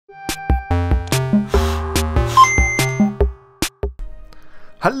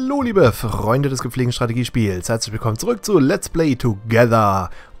Hallo liebe Freunde des gepflegten Strategiespiels, herzlich willkommen zurück zu Let's Play Together,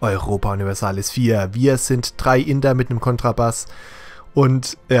 Europa Universalis 4. Wir sind 3 Inder mit einem Kontrabass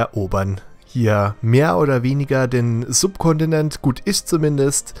und erobern hier mehr oder weniger den Subkontinent. Gut ist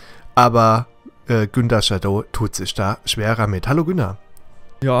zumindest, aber Günnas Shadow tut sich da schwerer mit. Hallo Günnar.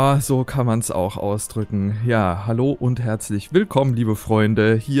 Ja, so kann man es auch ausdrücken. Ja, hallo und herzlich willkommen, liebe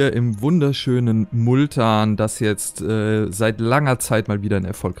Freunde, hier im wunderschönen Multan, das jetzt seit langer Zeit mal wieder einen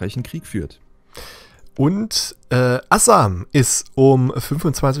erfolgreichen Krieg führt. Und Assam ist um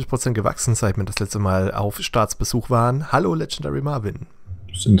 25% gewachsen, seit wir das letzte Mal auf Staatsbesuch waren. Hallo Legendary Marvin.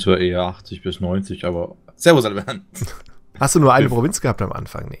 Das sind zwar eher 80 bis 90, aber Servus alle Mann. Hast du nur eine Provinz gehabt am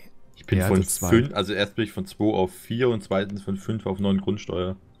Anfang? Nee. Ich bin von 5, also erst bin ich von 2 auf 4 und zweitens von 5 auf 9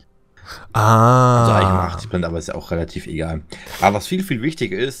 Grundsteuer. Also eigentlich 80%, aber ist ja auch relativ egal. Aber was viel, viel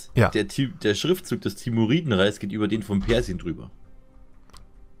wichtiger ist, ja, der Schriftzug des Timuridenreichs geht über den von Persien drüber.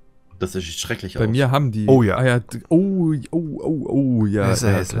 Das sieht schrecklich aus. Bei mir haben die... Oh ja. Ah, ja. Ja. Das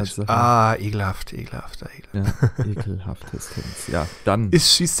ist ja ekelhaft. Ja, ekelhaftes Kind. Ja, dann...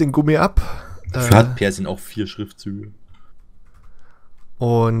 Schießt den Gummi ab. Dafür hat Persien auch 4 Schriftzüge.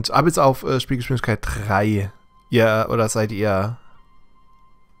 Und ab jetzt auf Spielgeschwindigkeit 3. Ja, oder seid ihr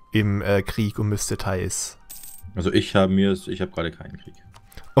im Krieg und müsst Details? Also ich habe gerade keinen Krieg.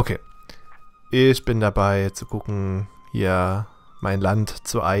 Okay. Ich bin dabei zu gucken, hier mein Land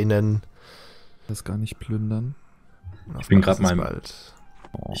zu einen. Das gar nicht plündern. Ich bin gerade bin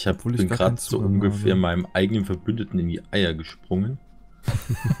gerade so ungefähr meinem eigenen Verbündeten in die Eier gesprungen.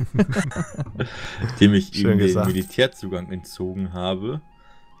 Dem ich ihm den Militärzugang entzogen habe,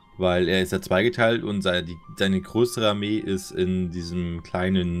 weil er ist ja zweigeteilt und seine größere Armee ist in diesem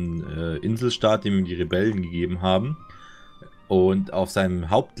kleinen Inselstaat, dem ihm die Rebellen gegeben haben, und auf seinem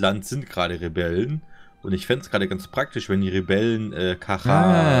Hauptland sind gerade Rebellen und ich fände es gerade ganz praktisch, wenn die Rebellen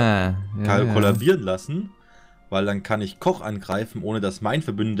kollabieren lassen, weil dann kann ich Koch angreifen, ohne dass mein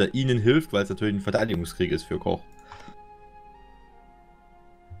Verbündeter ihnen hilft, weil es natürlich ein Verteidigungskrieg ist für Koch.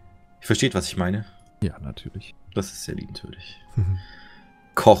 Ihr versteht, was ich meine? Ja, natürlich. Das ist sehr lieb, natürlich.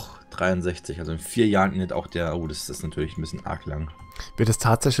 Koch 63, also in 4 Jahren endet auch der... Oh, das ist natürlich ein bisschen arg lang. Wird es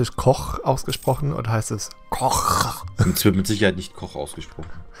tatsächlich Koch ausgesprochen oder heißt es Koch? Es wird mit Sicherheit nicht Koch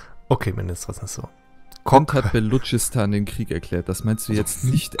ausgesprochen. Okay, mindestens so. Koch hat Belutschistan den Krieg erklärt. Das meinst du jetzt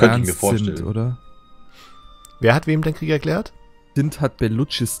nicht ernst sind, oder? Wer hat wem den Krieg erklärt? Sindh hat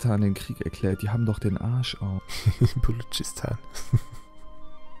Belutschistan den Krieg erklärt. Die haben doch den Arsch auf. Belutschistan.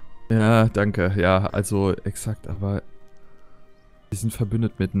 Ja, danke. Ja, also exakt, aber die sind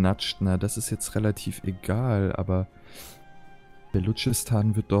verbündet mit Natschna. Das ist jetzt relativ egal, aber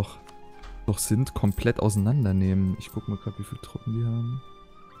Belutschistan wird doch Sindh komplett auseinandernehmen. Ich gucke mal gerade, wie viele Truppen die haben.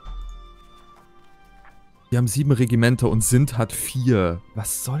 Die haben 7 Regimenter und Sindh hat 4.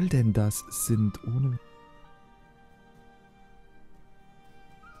 Was soll denn das, Sindh ohne...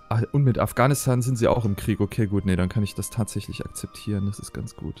 Ah, und mit Afghanistan sind sie auch im Krieg. Okay, gut, nee, dann kann ich das tatsächlich akzeptieren. Das ist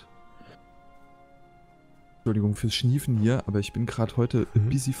ganz gut. Entschuldigung fürs Schniefen hier, aber ich bin gerade heute ein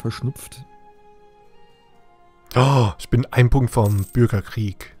bisschen verschnupft. Oh, ich bin 1 Punkt vom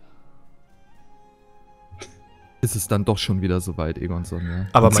Bürgerkrieg. Ist es dann doch schon wieder soweit, egonson, ja.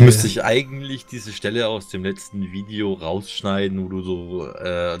 Aber jetzt müsste ich eigentlich diese Stelle aus dem letzten Video rausschneiden, wo du so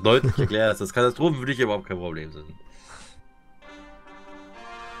deutlich erklärst, dass Katastrophen für dich überhaupt kein Problem sind.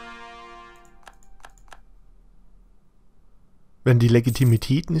 Wenn die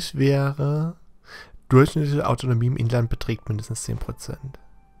Legitimität nicht wäre, durchschnittliche Autonomie im Inland beträgt mindestens 10%.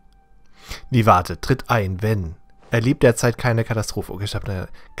 Nee, warte, tritt ein, wenn. Erlebt derzeit keine Katastrophe. Okay, ich habe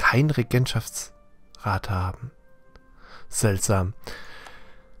keinen Regentschaftsrat haben. Seltsam.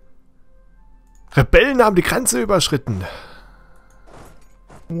 Rebellen haben die Grenze überschritten.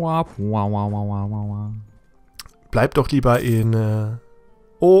 Bleib doch lieber in...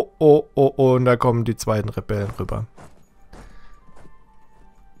 Oh, und da kommen die zweiten Rebellen rüber.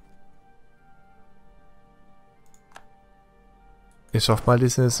 Ich hoffe mal, die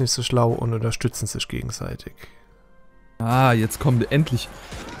sind jetzt nicht so schlau und unterstützen sich gegenseitig. Ah, jetzt kommen endlich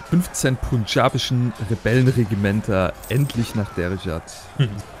 15 punjabischen Rebellenregimenter endlich nach Derjat.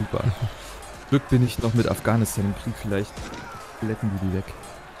 Super. Glück bin ich noch mit Afghanistan im Krieg, vielleicht lecken die weg.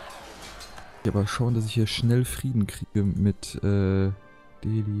 Ich aber schauen, dass ich hier schnell Frieden kriege mit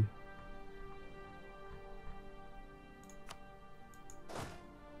Delhi.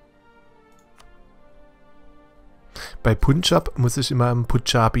 Bei Punjab muss ich immer am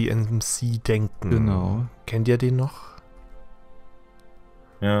Punjabi MC denken. Genau. Kennt ihr den noch?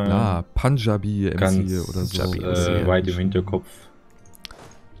 Ja. Klar, Punjabi MC oder so. Weit im Hinterkopf.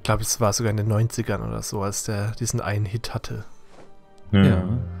 Ich glaube, es war sogar in den 90ern oder so, als der diesen einen Hit hatte. Ja.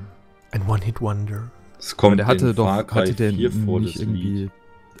 Ein One-Hit-Wonder. Es kommt der hatte in doch, Frankreich hatte der 4 vor nicht das irgendwie, Lied.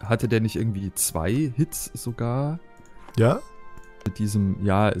 hatte der nicht irgendwie 2 Hits sogar? Ja? Mit diesem,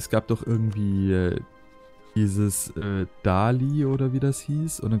 ja, es gab doch irgendwie dieses Dali oder wie das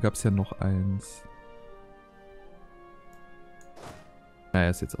hieß und dann gab es ja noch eins. Naja,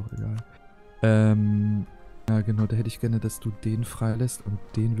 ist jetzt auch egal. Ja genau, da hätte ich gerne, dass du den freilässt und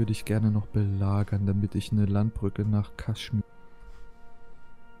den würde ich gerne noch belagern, damit ich eine Landbrücke nach Kaschmir.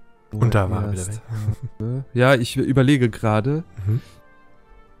 Und da war er wieder weg. Habe. Ja, ich überlege gerade.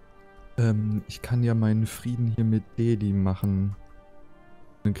 Mhm. Ich kann ja meinen Frieden hier mit Delhi machen.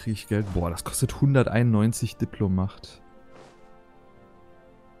 Dann kriege ich Geld. Boah, das kostet 191 Diplomacht.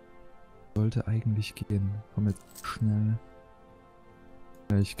 Sollte eigentlich gehen. Komm jetzt schnell.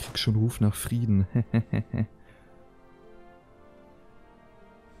 Ja, ich krieg schon Ruf nach Frieden.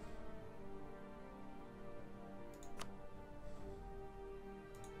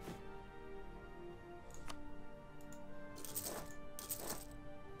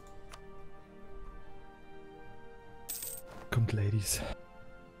 Kommt, Ladies.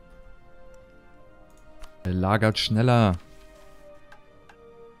 Er lagert schneller.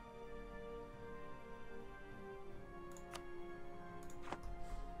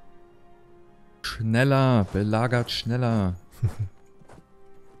 Schneller, belagert schneller.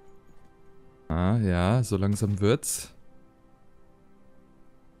 Ah, ja, so langsam wird's.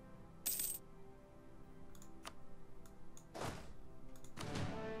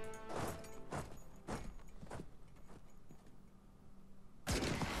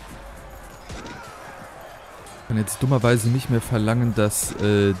 Ich kann jetzt dummerweise nicht mehr verlangen, dass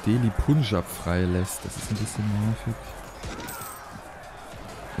Delhi Punjab freilässt. Das ist ein bisschen nervig.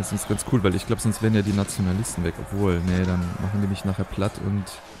 Das ist ganz cool, weil ich glaube, sonst wären ja die Nationalisten weg. Obwohl, nee, dann machen die mich nachher platt und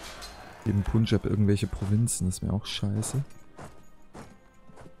geben Punjab irgendwelche Provinzen. Das wäre auch scheiße.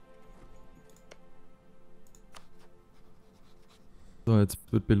 So, jetzt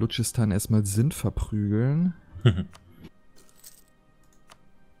wird Belutschistan erstmal Sindh verprügeln.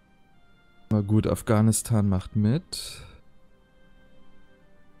 Mal gut, Afghanistan macht mit.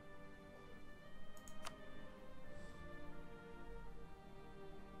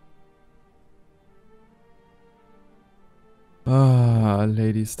 Ah,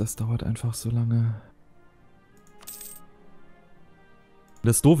 Ladies, das dauert einfach so lange.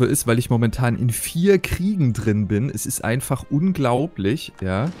 Das Doofe ist, weil ich momentan in 4 Kriegen drin bin. Es ist einfach unglaublich,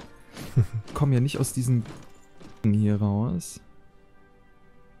 ja. Ich komme ja nicht aus diesen Kriegen hier raus.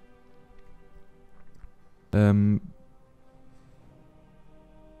 Kann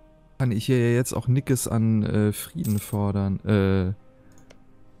ich hier ja jetzt auch nickes an Frieden fordern.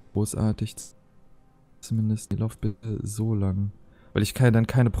 Großartig. Zumindest die Lauf bitte so lang. Weil ich kann ja dann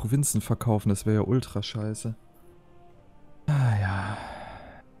keine Provinzen verkaufen, das wäre ja ultra scheiße. Ah ja.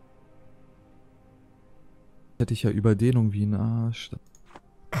 Hätte ich ja Überdehnung wie ein Arsch.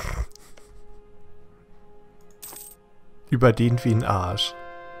 Überdehnt wie ein Arsch.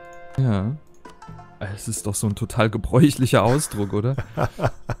 Ja. Es ist doch so ein total gebräuchlicher Ausdruck, oder?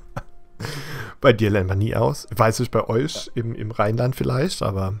 Bei dir lernt man nie aus. Weiß ich bei euch im Rheinland vielleicht,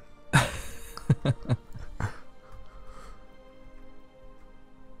 aber...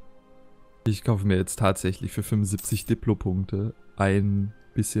 Ich kaufe mir jetzt tatsächlich für 75 Diplopunkte ein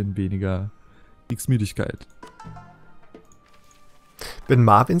bisschen weniger Kriegsmüdigkeit. Wenn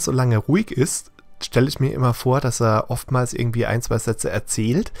Marvin so lange ruhig ist, stelle ich mir immer vor, dass er oftmals irgendwie 1, 2 Sätze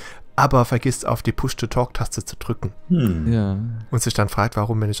erzählt, aber vergisst auf die Push-to-Talk-Taste zu drücken. Ja. Und sich dann fragt,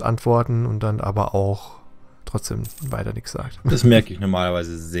 warum wir nicht antworten und dann aber auch trotzdem weiter nichts sagt. Das merke ich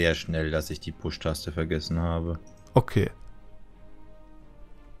normalerweise sehr schnell, dass ich die Push-Taste vergessen habe. Okay.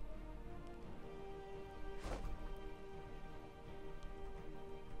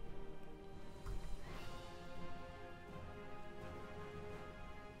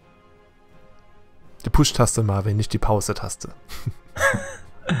 Die Push-Taste, Marvin, nicht die Pause-Taste.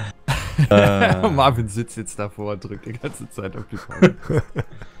 Marvin sitzt jetzt davor und drückt die ganze Zeit auf die Pause.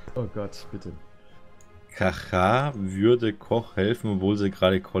 Oh Gott, bitte. Kacha würde Koch helfen, obwohl sie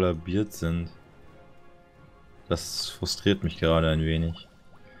gerade kollabiert sind. Das frustriert mich gerade ein wenig.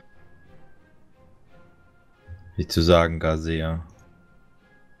 Wie zu sagen, gar sehr.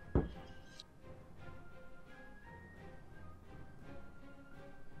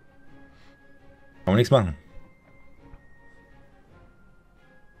 Kann man nichts machen.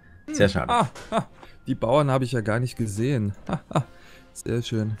 Sehr schade. Die Bauern habe ich ja gar nicht gesehen. Sehr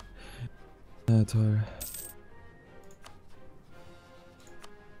schön. Ja, toll.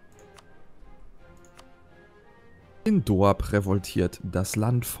 In Doab revoltiert das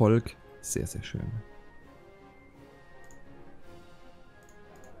Landvolk. Sehr, sehr schön.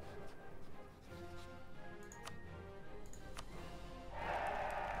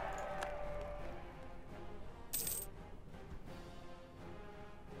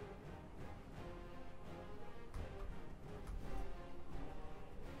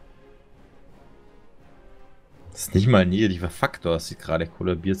 Das ist nicht mal ein negativer Faktor, dass sie gerade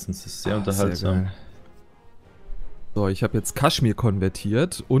kollabiert sind. Das ist sehr unterhaltsam. Sehr so, ich habe jetzt Kaschmir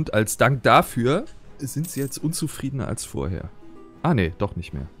konvertiert und als Dank dafür sind sie jetzt unzufriedener als vorher. Ah, nee, doch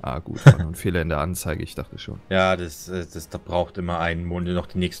nicht mehr. Ah, gut, war nur ein Fehler in der Anzeige, ich dachte schon. Ja, das braucht immer einen Monat, noch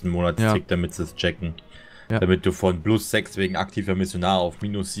den nächsten Monat tick, damit sie es checken. Ja. Damit du von +6 wegen aktiver Missionar auf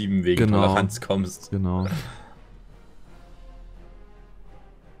 -7 wegen Toleranz kommst. Genau.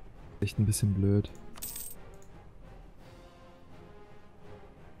 Echt ein bisschen blöd.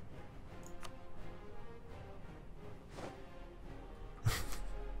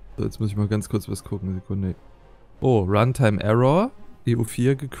 So, jetzt muss ich mal ganz kurz was gucken. Sekunde. Oh, Runtime Error.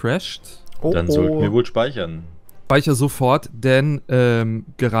 EU4 gecrashed. Oh, dann sollten wir wohl speichern. Speicher sofort, denn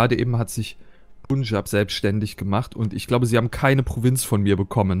gerade eben hat sich Punjab selbstständig gemacht und ich glaube, sie haben keine Provinz von mir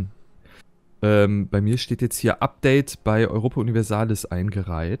bekommen. Bei mir steht jetzt hier Update bei Europa Universalis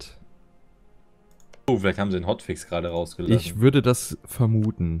eingereiht. Oh, vielleicht haben sie den Hotfix gerade rausgelassen. Ich würde das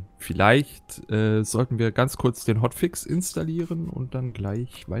vermuten. Vielleicht sollten wir ganz kurz den Hotfix installieren und dann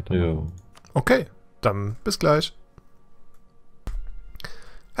gleich weitermachen. Ja. Okay, dann bis gleich.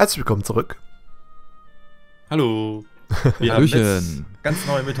 Herzlich willkommen zurück. Hallo. Wir haben jetzt ganz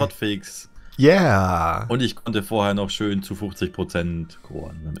neu mit Hotfix. Yeah. Und ich konnte vorher noch schön zu 50%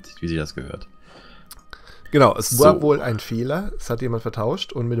 coren, wie sich das gehört. Genau, es war wohl ein Fehler. Es hat jemand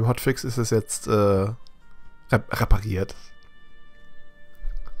vertauscht und mit dem Hotfix ist es jetzt repariert.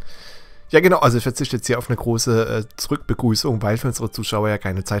 Ja genau, also ich verzichte jetzt hier auf eine große Zurückbegrüßung, weil für unsere Zuschauer ja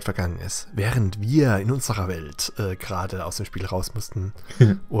keine Zeit vergangen ist. Während wir in unserer Welt gerade aus dem Spiel raus mussten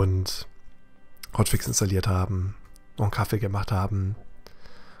und Hotfix installiert haben, noch einen Kaffee gemacht haben,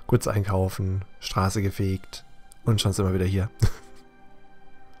 kurz einkaufen, Straße gefegt und schon sind wir wieder hier.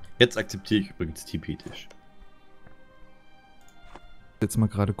 Jetzt akzeptiere ich übrigens TP-Tisch. Jetzt mal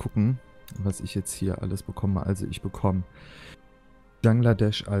gerade gucken, was ich jetzt hier alles bekomme. Also ich bekomme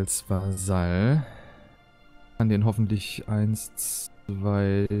Bangladesch als Vasall. Kann den hoffentlich 1,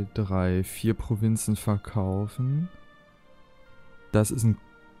 2, 3, 4 Provinzen verkaufen. Das ist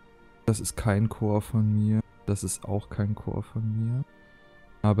kein Korps von mir. Das ist auch kein Korps von mir.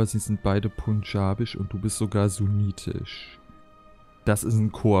 Aber sie sind beide punjabisch und du bist sogar sunnitisch. Das ist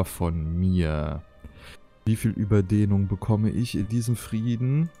ein Korps von mir. Wie viel Überdehnung bekomme ich in diesem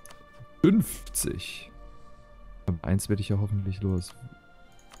Frieden? 50. Eins werde ich ja hoffentlich los.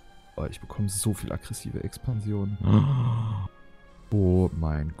 Oh, ich bekomme so viel aggressive Expansion. Oh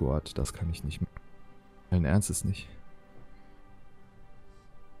mein Gott, das kann ich nicht mehr. Mein Ernst ist nicht.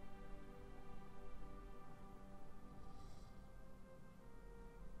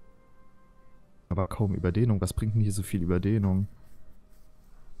 Aber kaum Überdehnung. Was bringt denn hier so viel Überdehnung?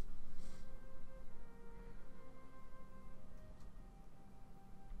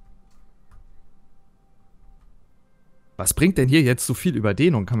 Was bringt denn hier jetzt so viel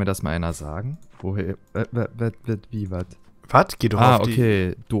Überdehnung? Kann mir das mal einer sagen? Woher? Wie, was? Was? Geh doch auf die...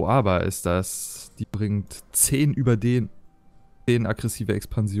 okay. Aber ist das. Die bringt 10 Überdehnung. 10 aggressive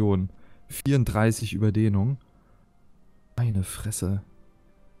Expansion. 34 Überdehnung. Meine Fresse.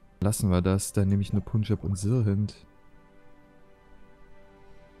 Lassen wir das. Dann nehme ich eine Punjab und Sirhind.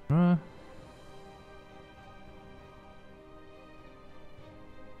 Ah.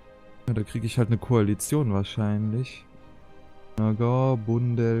 Ja, da kriege ich halt eine Koalition wahrscheinlich. Nagar,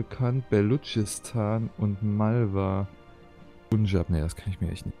 Bundelkhand, Belutschistan und Malwa. Punjab, ne, das kann ich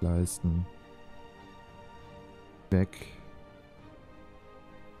mir echt nicht leisten. Weg.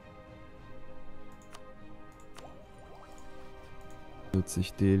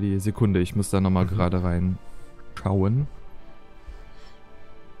 Delhi. Sekunde, ich muss da nochmal gerade reinschauen.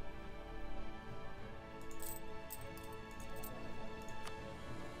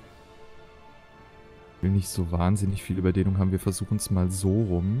 Ich will nicht so wahnsinnig viel Überdehnung haben. Wir versuchen es mal so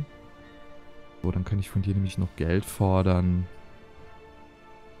rum. So, dann kann ich von dir nämlich noch Geld fordern.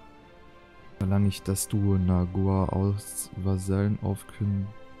 Verlange ich, dass du Nagua aus Vasallen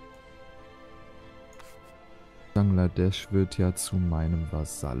aufkündigst. Bangladesch wird ja zu meinem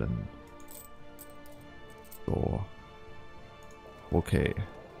Vasallen. So. Okay.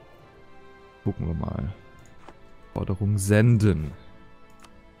 Gucken wir mal. Forderung senden.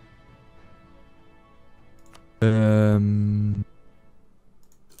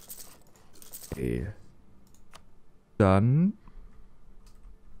 Okay. Dann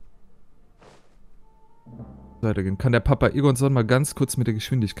weitergehen. Kann der Papa Egonson mal ganz kurz mit der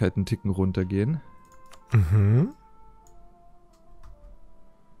Geschwindigkeit einen Ticken runtergehen? Mhm.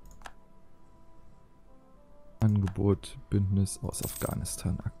 Angebot, Bündnis aus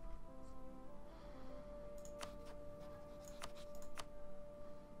Afghanistan.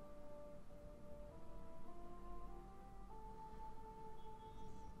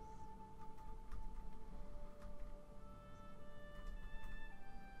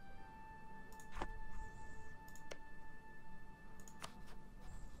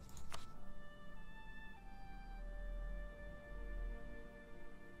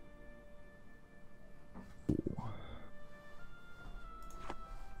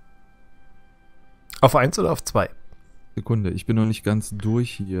 Auf 1 oder auf 2? Sekunde, ich bin noch nicht ganz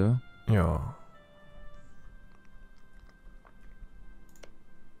durch hier. Ja.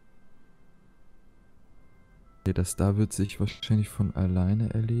 Okay, das da wird sich wahrscheinlich von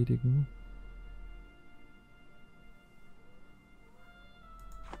alleine erledigen.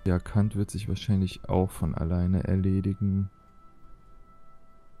 Ja, Kant wird sich wahrscheinlich auch von alleine erledigen.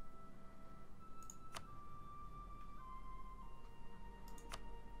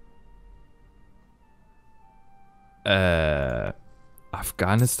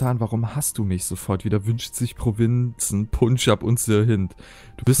 Afghanistan, warum hast du mich sofort wieder? Wünscht sich Provinzen, Punjab und Sirhind.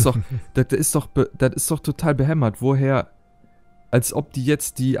 Du bist doch, das ist doch total behämmert. Woher, als ob die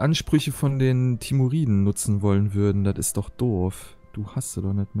jetzt die Ansprüche von den Timuriden nutzen wollen würden. Das ist doch doof. Du hast sie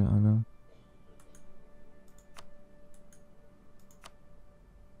doch nicht mehr alle.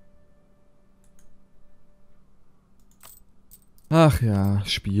 Ach ja,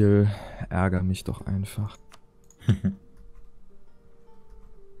 Spiel, ärger mich doch einfach.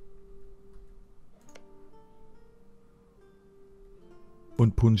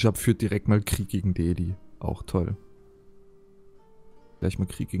 Und Punjab führt direkt mal Krieg gegen Delhi. Auch toll. Gleich mal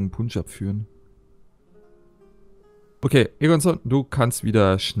Krieg gegen Punjab führen. Okay, Egonson, du kannst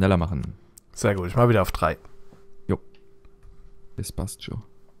wieder schneller machen. Sehr gut, ich mal wieder auf 3. Jo. Das passt schon.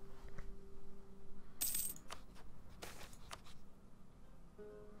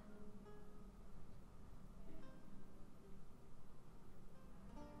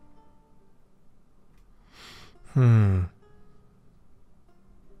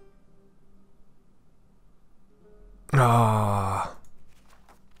 Ah.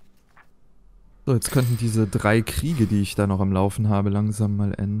 So, jetzt könnten diese 3 Kriege, die ich da noch am Laufen habe, langsam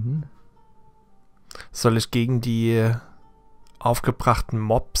mal enden. Soll ich gegen die aufgebrachten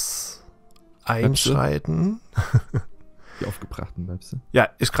Mobs einschreiten? Die aufgebrachten Mobs? Ja,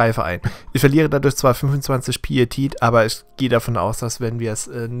 ich greife ein. Ich verliere dadurch zwar 25 Pietät, aber ich gehe davon aus, dass wenn wir es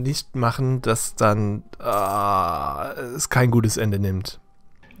nicht machen, dass dann es kein gutes Ende nimmt.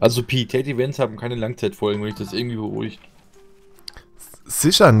 Also Pietät-Events haben keine Langzeitfolgen, wenn ich das irgendwie beruhigt.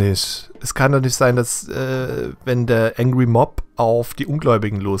 Sicher nicht. Es kann doch nicht sein, dass wenn der Angry Mob auf die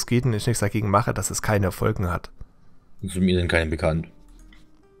Ungläubigen losgeht und ich nichts dagegen mache, dass es keine Folgen hat. Zu mir sind keine bekannt.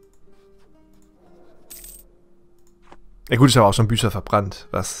 Ja gut, ich habe auch schon Bücher verbrannt.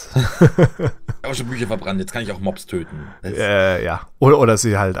 Was? Ich habe auch schon Bücher verbrannt, jetzt kann ich auch Mobs töten. Ja. Oder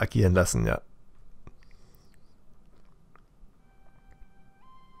sie halt agieren lassen, ja.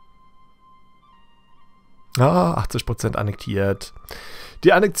 Ah, 80% annektiert.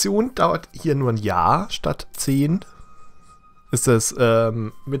 Die Annexion dauert hier nur ein Jahr statt 10. Ist das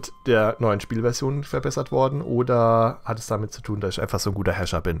mit der neuen Spielversion verbessert worden oder hat es damit zu tun, dass ich einfach so ein guter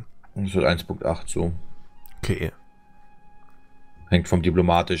Herrscher bin? Das wird 1.8 so. Okay. Hängt vom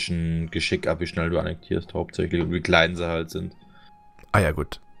diplomatischen Geschick ab, wie schnell du annektierst hauptsächlich und wie klein sie halt sind. Ah ja,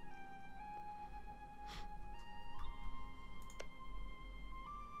 gut.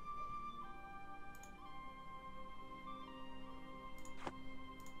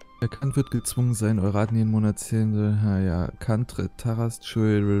 Der Kant wird gezwungen sein, Euraten jeden Monat 10. Ja, Kant tritt Taras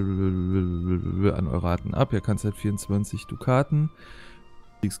an Euraten ab. Er kann seit 24 Dukaten.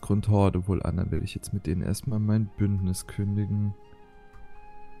 Kriegsgrund Horde wohl an. Dann werde ich jetzt mit denen erstmal mein Bündnis kündigen.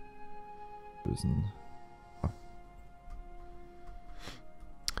 Lösen. Ah.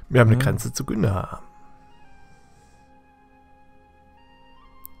 Wir haben eine Grenze zu Günnar.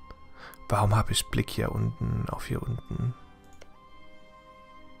 Warum habe ich Blick hier unten auf hier unten?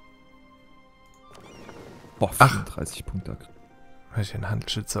 Boah, 35 Punkte. Habe ich einen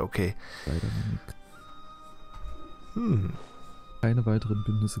Handelsschützer? Okay. Leider nicht. Keine weiteren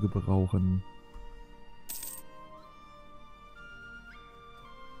Bündnisse gebrauchen.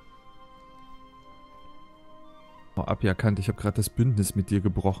 Oh, Abjakant, ich habe gerade das Bündnis mit dir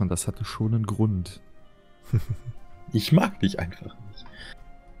gebrochen. Das hatte schon einen Grund. Ich mag dich einfach nicht.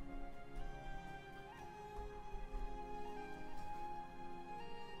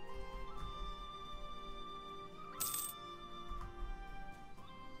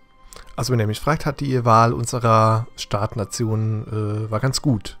 Also wenn ihr mich fragt, hat die Wahl unserer Startnation war ganz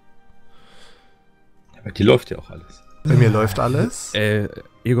gut. Aber die läuft ja auch alles. Bei mir läuft alles.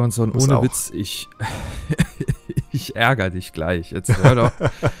 Egonson, ohne auch. Witz, ich ärgere dich gleich. Jetzt hör doch.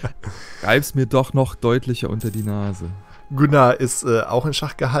 Reib's mir doch noch deutlicher unter die Nase. Günnar ist auch in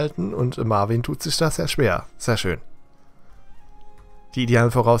Schach gehalten und Marvin tut sich da sehr schwer. Sehr schön. Die idealen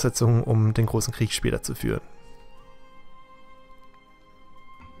Voraussetzungen, um den großen Krieg später zu führen.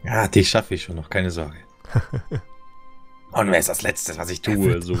 Ja, die schaffe ich schon noch, keine Sorge. Und wer ist das Letzte, was ich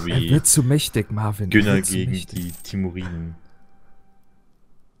tue? So wie er wird zu mächtig, Marvin. Günnar gegen die Timuriden.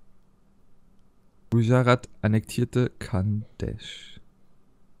 Gujarat annektierte Kandesh.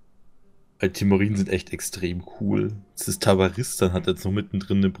 Die Timoriden sind echt extrem cool. Das ist Tabaristan, hat jetzt noch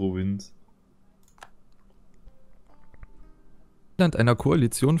mittendrin eine Provinz. Land einer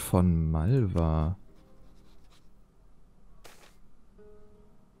Koalition von Malwa.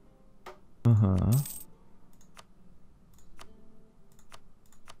 Aha.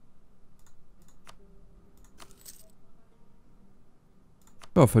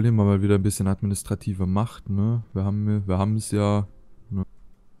 Ja, verlieren wir mal wieder ein bisschen administrative Macht, ne? Wir haben es ja. Ne?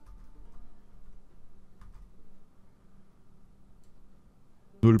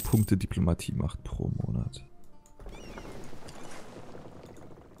 Null Punkte Diplomatiemacht pro Monat.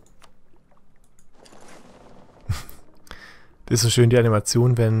 Das ist so schön die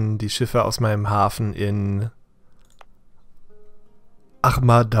Animation, wenn die Schiffe aus meinem Hafen in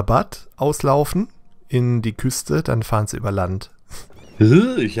Ahmadabad auslaufen, in die Küste, dann fahren sie über Land.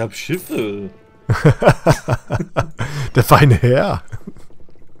 Ich hab Schiffe. Der feine Herr.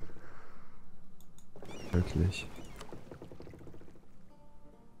 Wirklich.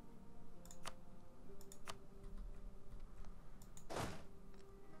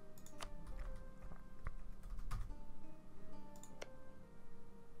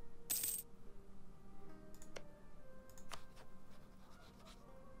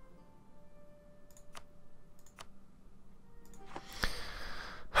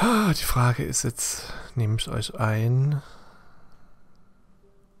 Die Frage ist jetzt, nehme ich euch ein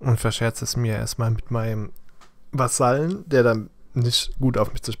und verscherze es mir erstmal mit meinem Vasallen, der dann nicht gut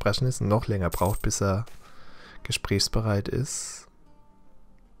auf mich zu sprechen ist und noch länger braucht, bis er gesprächsbereit ist.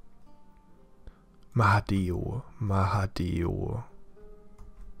 Mahadeo.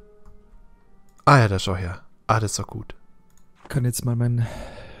 Ah ja, da schau her. Ah, das ist doch gut. Kann jetzt mal mein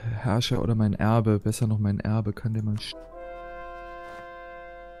Herrscher oder mein Erbe, besser noch mein Erbe, kann der mal...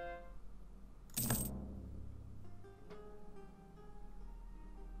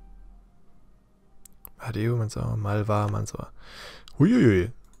 Mahadeo, Mansour, Malwa, Mansour.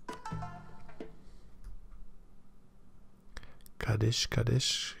 Huiuiui.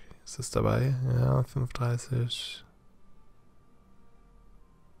 Kadesh. Ist das dabei? Ja, 35.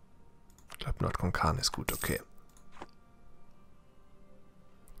 Ich glaube, Nordkonkan ist gut, okay.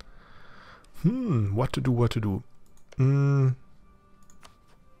 What to do?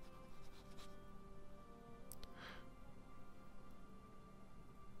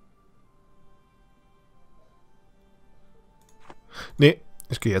 Nee,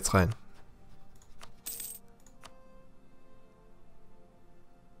 ich gehe jetzt rein.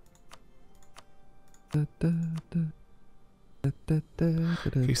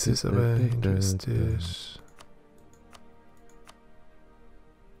 Kriegst du es aber hinduistisch.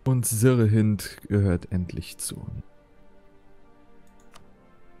 Unsere Hind gehört endlich zu uns.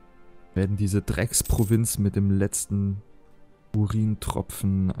 Werden diese Drecksprovinz mit dem letzten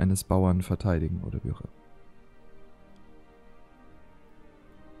Urintropfen eines Bauern verteidigen oder wie auch immer.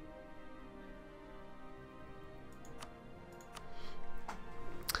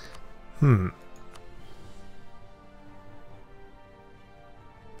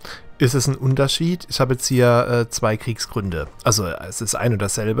 Ist es ein Unterschied? Ich habe jetzt hier 2 Kriegsgründe. Also es ist ein und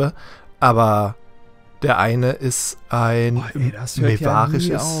dasselbe, aber der eine ist ein das hört mevarisches...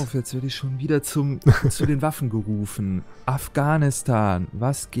 ja nie auf. Jetzt werde ich schon wieder zu den Waffen gerufen. Afghanistan,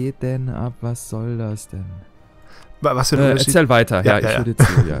 was geht denn ab? Was soll das denn? Was für ein Unterschied? Erzähl weiter, ja, ich höre dir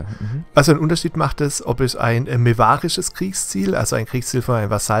zu. Ja. Was für einen Unterschied macht es, ob ich ein mevarisches Kriegsziel, also ein Kriegsziel von einem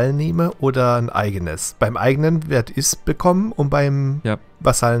Vasallen nehme oder ein eigenes? Beim eigenen werde ich es bekommen und beim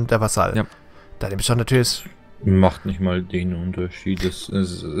Vasallen der Vasall. Ja. Da nehme ich schon natürlich... Macht nicht mal den Unterschied. Es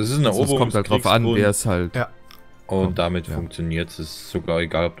ist eine Eroberung. Es kommt halt drauf an, wer es halt... Ja. Und damit funktioniert es. Es ist sogar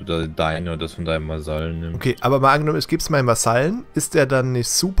egal, ob du da deine oder das von deinem Vasallen nimmst. Okay, aber mal angenommen, ich gebe es meinem Vasallen, ist der dann nicht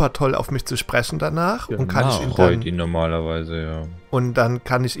super toll auf mich zu sprechen danach? Ja, und kann ich ihn dann... Freut ihn normalerweise, ja. Und dann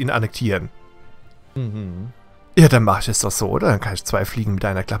kann ich ihn annektieren. Ja, dann mache ich es doch so, oder? Dann kann ich 2 Fliegen mit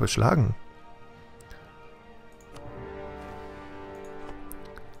einer Klappe schlagen.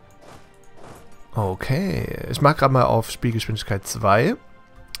 Okay, ich mache gerade mal auf Spielgeschwindigkeit 2.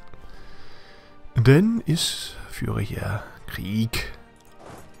 Denn ich führe hier Krieg.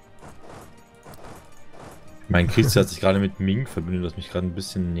 Mein Kriegsziel hat sich gerade mit Ming verbündet, was mich gerade ein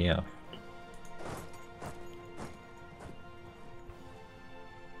bisschen nervt.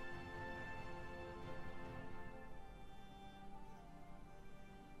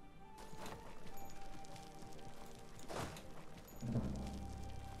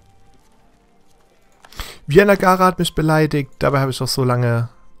 Vienna Gara hat mich beleidigt, dabei habe ich auch so lange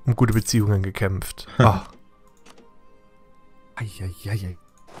um gute Beziehungen gekämpft. Oh. Eieiei.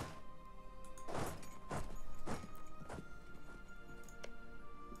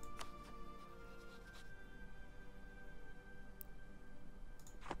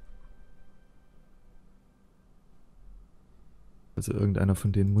 Also irgendeiner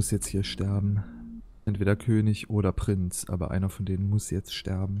von denen muss jetzt hier sterben. Entweder König oder Prinz, aber einer von denen muss jetzt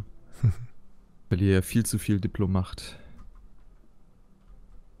sterben. Weil ihr ja viel zu viel Diplomat.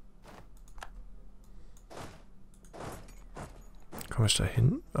 Komme ich da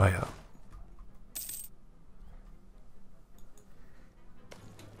hin? Ah ja.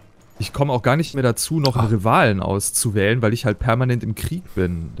 Ich komme auch gar nicht mehr dazu, noch einen Rivalen auszuwählen, weil ich halt permanent im Krieg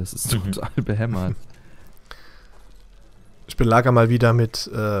bin. Das ist total behämmert. Ich belager mal wieder mit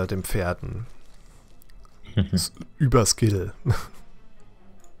den Pferden. Überskill.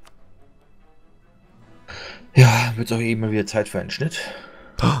 Ja, wird auch eben mal wieder Zeit für einen Schnitt.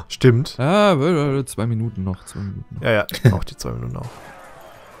 Stimmt. Ja, 2 Minuten noch. 2 Minuten noch. Ja, ich brauche die 2 Minuten auch.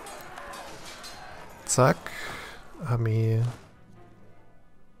 Zack. Armee.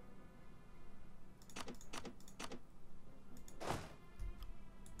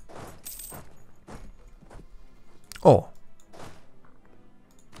 Oh.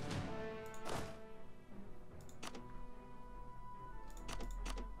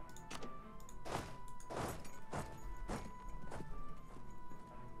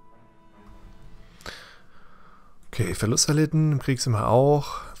 Okay, Verlust erlitten, im Krieg sind wir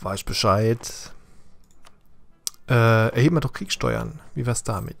auch. Weiß ich Bescheid. Erheben wir doch Kriegssteuern. Wie wär's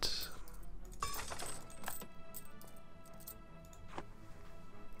damit?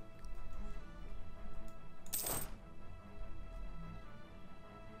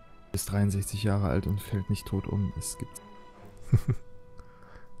 Ist 63 Jahre alt und fällt nicht tot um. Es gibt.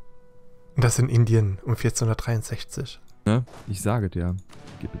 Das in Indien um 1463. Ne? Ich sage dir,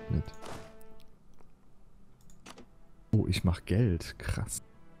 gib es mit. Oh, ich mach Geld. Krass.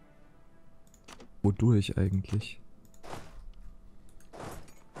 Wodurch eigentlich?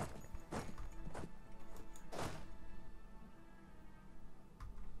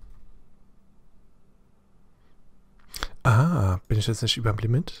 Ah, bin ich jetzt nicht über dem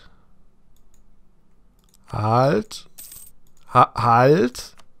Limit? Halt.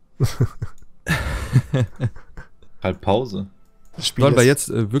 Halt. Halt Pause. Sollen wir jetzt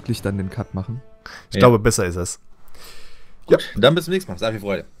wirklich dann den Cut machen? Ich glaube, besser ist es. Gut, dann bis zum nächsten Mal. Sehr viel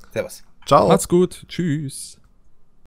Freude. Servus. Ciao. Macht's gut. Tschüss.